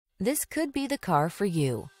This could be the car for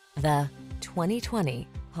you. The 2020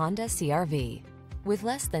 Honda CR-V. With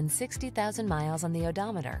less than 60,000 miles on the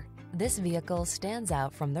odometer, this vehicle stands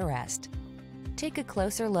out from the rest. Take a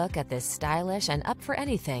closer look at this stylish and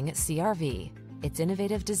up-for-anything CR-V. Its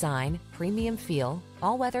innovative design, premium feel,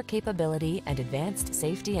 all-weather capability, and advanced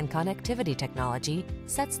safety and connectivity technology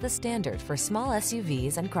sets the standard for small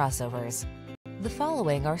SUVs and crossovers. The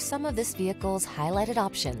following are some of this vehicle's highlighted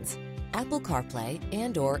options: Apple CarPlay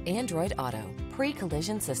and/or Android Auto,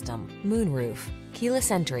 pre-collision system, moonroof,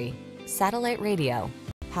 keyless entry, satellite radio,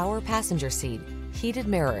 power passenger seat, heated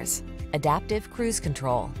mirrors, adaptive cruise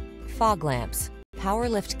control, fog lamps, power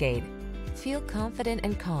liftgate. Feel confident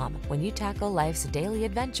and calm when you tackle life's daily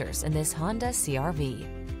adventures in this Honda CR-V.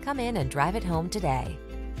 Come in and drive it home today.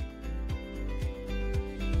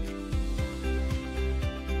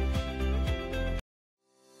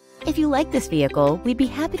 If you like this vehicle, we'd be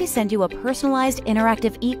happy to send you a personalized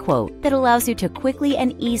interactive e-quote that allows you to quickly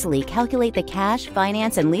and easily calculate the cash,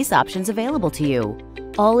 finance, and lease options available to you.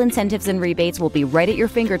 All incentives and rebates will be right at your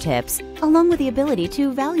fingertips, along with the ability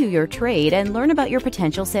to value your trade and learn about your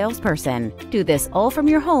potential salesperson. Do this all from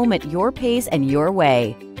your home at your pace and your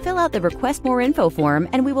way. Fill out the Request More Info form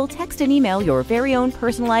and we will text and email your very own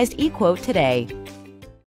personalized e-quote today.